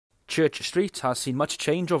Church Street has seen much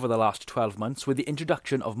change over the last 12 months with the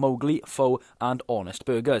introduction of Mowgli, Pho and Honest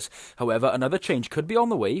Burgers. However, another change could be on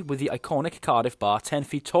the way with the iconic Cardiff bar 10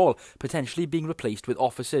 feet tall potentially being replaced with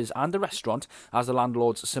offices and a restaurant as the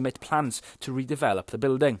landlords submit plans to redevelop the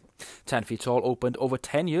building. 10 feet tall opened over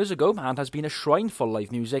 10 years ago and has been a shrine for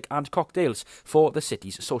live music and cocktails for the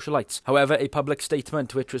city's socialites. However, a public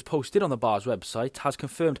statement which was posted on the bar's website has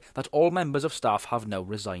confirmed that all members of staff have now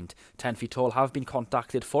resigned. 10 feet tall have been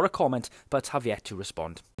contacted for a comment but have yet to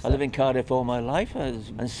respond. I live in Cardiff all my life,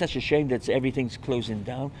 and it's such a shame that everything's closing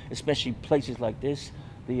down, especially places like this,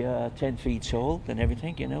 the 10 feet tall and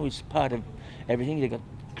everything, you know, it's part of everything. They've got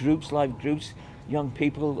groups, live groups, young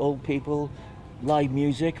people, old people, live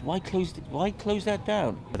music. Why close that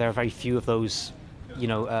down? There are very few of those,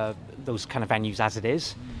 those kind of venues as it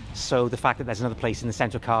is. So the fact that there's another place in the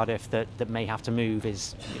centre of Cardiff that may have to move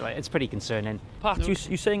is, it's pretty concerning. Pat, you're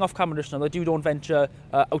saying off camera just now that you don't venture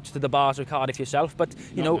out to the bars of Cardiff yourself, but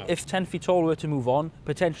no. If 10 feet tall were to move on,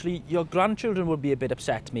 potentially your grandchildren would be a bit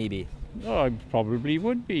upset, maybe. Oh, I probably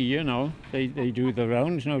would be, They do the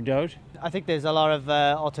rounds, no doubt. I think there's a lot of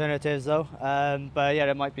alternatives though, but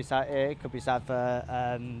yeah, it might be sad. It could be sad for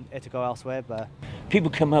it to go elsewhere. But people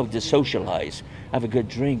come out to socialise, have a good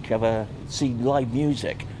drink, see live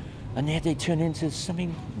music, and yet they turn into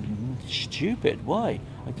something stupid. Why?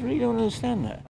 I really don't understand that.